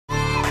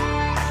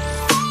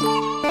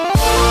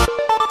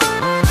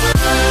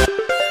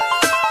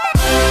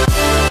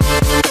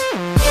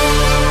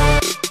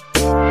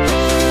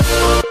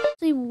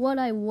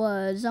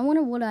because I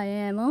wonder what I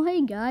am. Oh,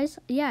 hey, guys.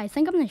 Yeah, I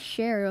think I'm the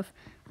sheriff.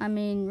 I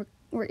mean,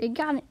 it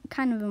got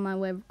kind of in my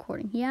way of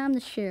recording. Yeah, I'm the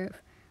sheriff.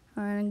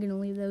 All right, I'm going to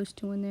leave those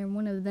two in there.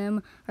 One of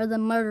them are the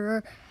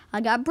murderer. I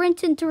got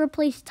Brenton to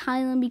replace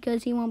Tylen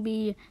because he won't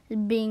be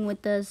being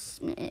with us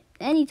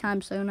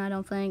anytime soon, I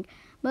don't think.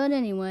 But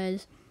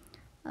anyways,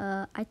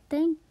 I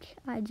think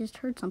I just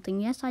heard something.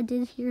 Yes, I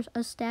did hear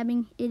a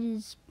stabbing.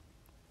 Is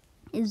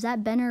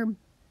that Ben or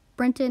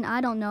Brenton?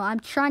 I don't know. I'm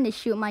trying to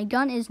shoot. My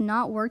gun is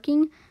not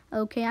working.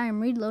 Okay, I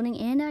am reloading,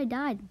 and I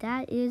died.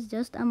 That is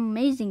just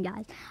amazing,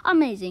 guys.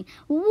 Amazing.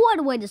 What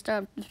a way to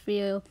start this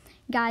video.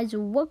 Guys,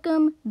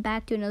 welcome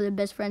back to another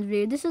Best Friends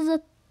video. This is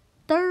the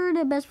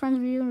third Best Friends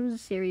video in the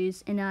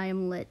series, and I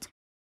am lit.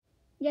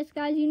 Yes,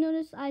 guys, you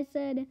notice I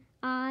said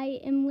I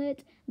am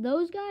lit.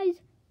 Those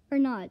guys are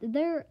not.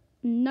 They're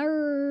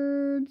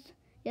nerds.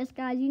 Yes,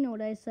 guys, you know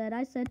what I said.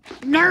 I said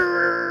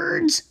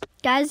nerds.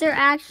 Guys, they're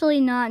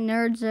actually not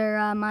nerds.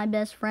 They're my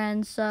best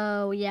friends.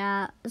 So,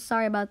 yeah,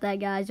 sorry about that,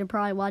 guys. You're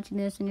probably watching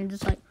this and you're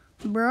just like,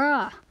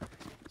 bruh.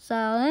 So,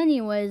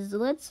 anyways,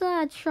 let's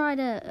try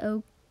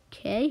to...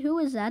 Okay, who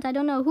is that? I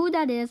don't know who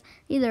that is.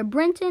 Either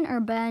Brenton or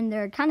Ben.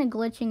 They're kind of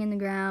glitching in the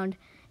ground.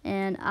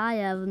 And I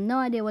have no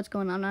idea what's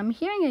going on. I'm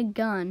hearing a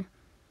gun.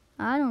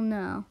 I don't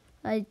know.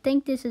 I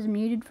think this is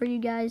muted for you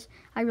guys.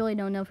 I really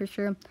don't know for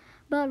sure.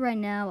 But right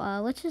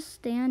now, let's just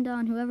stand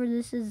on whoever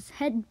this is.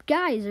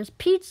 Guys, there's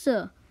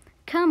pizza.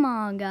 Come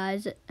on,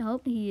 guys. I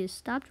hope he has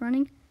stopped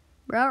running.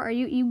 Bro, are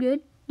you good?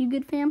 You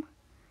good, fam?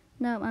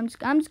 No, I'm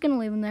just gonna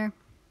leave him there.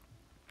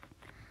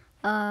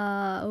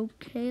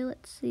 Okay,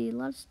 let's see. A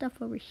lot of stuff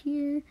over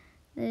here.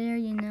 There,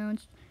 you know.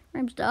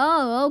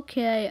 Oh,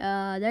 okay.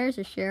 There's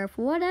a sheriff.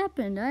 What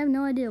happened? I have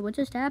no idea. What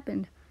just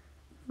happened?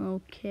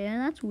 Okay,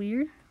 that's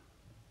weird.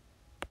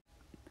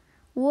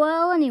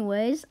 Well,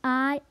 anyways,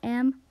 I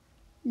am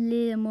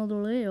Leo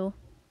Modelo.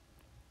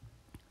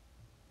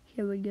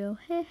 Here we go.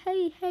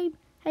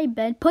 Hey,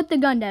 Ben, put the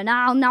gun down.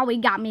 Oh, now he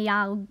got me.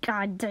 Oh,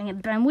 God dang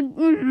it, Ben.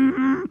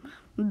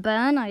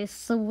 Ben, I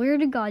swear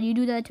to God, you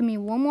do that to me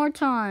one more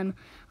time.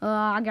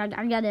 I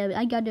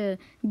gotta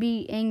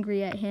be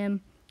angry at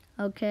him.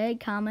 Okay,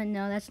 comment.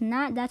 No, that's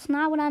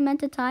not what I meant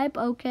to type.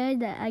 Okay,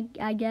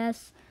 I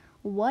guess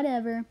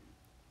whatever.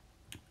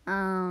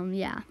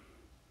 Yeah.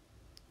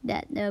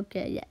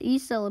 Okay, yeah,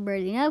 he's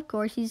celebrating. Of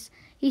course, he's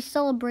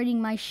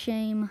celebrating my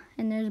shame.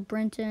 And there's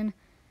Brenton.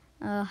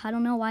 I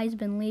don't know why he's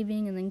been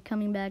leaving and then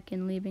coming back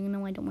and leaving.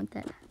 No, I don't want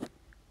that.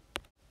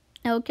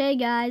 Okay,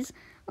 guys.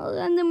 Oh,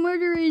 and the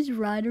murderer is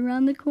right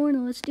around the corner.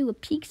 Let's do a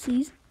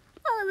peek-sees.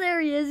 Oh,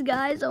 there he is,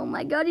 guys. Oh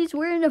my God, he's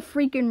wearing a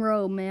freaking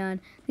robe, man.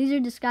 These are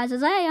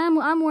disguises. Hey,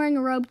 I'm wearing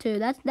a robe too.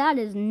 That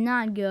is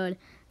not good.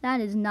 That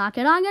is not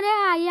good.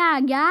 Yeah,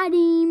 got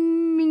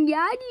him.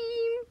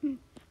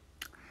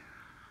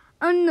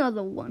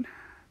 Another one.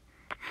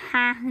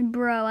 Ha,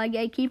 bro,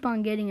 I keep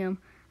on getting him.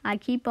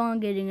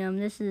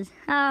 This is,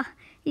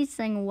 he's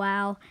saying,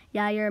 wow.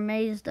 Yeah, you're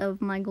amazed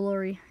of my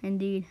glory,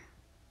 indeed.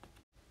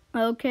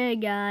 Okay,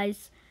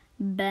 guys.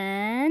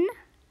 Ben,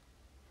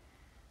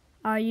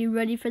 are you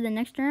ready for the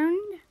next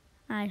round?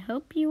 I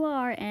hope you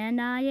are, and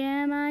I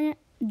am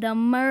the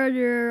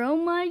murderer. Oh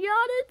my God,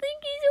 I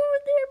think he's over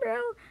there,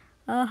 bro.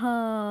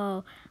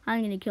 Oh,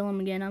 I'm gonna kill him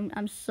again.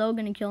 I'm so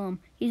gonna kill him.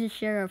 He's a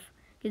sheriff.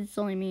 It's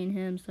only me and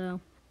him, so.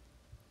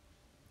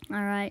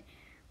 Alright.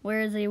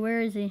 Where is he?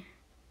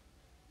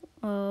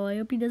 Oh, I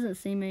hope he doesn't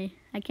see me.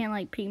 I can't,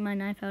 like, peek my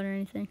knife out or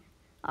anything.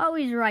 Oh,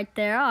 he's right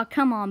there. Oh,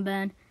 come on,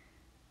 Ben.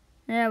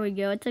 There we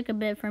go. It took a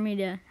bit for me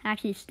to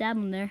actually stab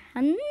him there.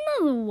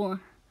 Another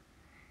one.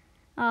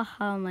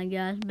 Oh my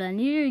gosh, Ben.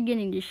 You're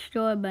getting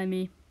destroyed by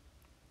me.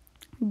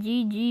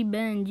 GG,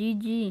 Ben.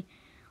 GG.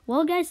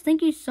 Well, guys,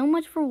 thank you so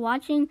much for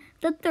watching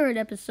the third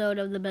episode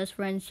of the Best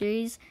Friends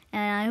series.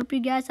 And I hope you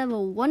guys have a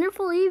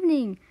wonderful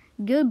evening.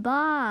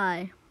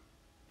 Goodbye.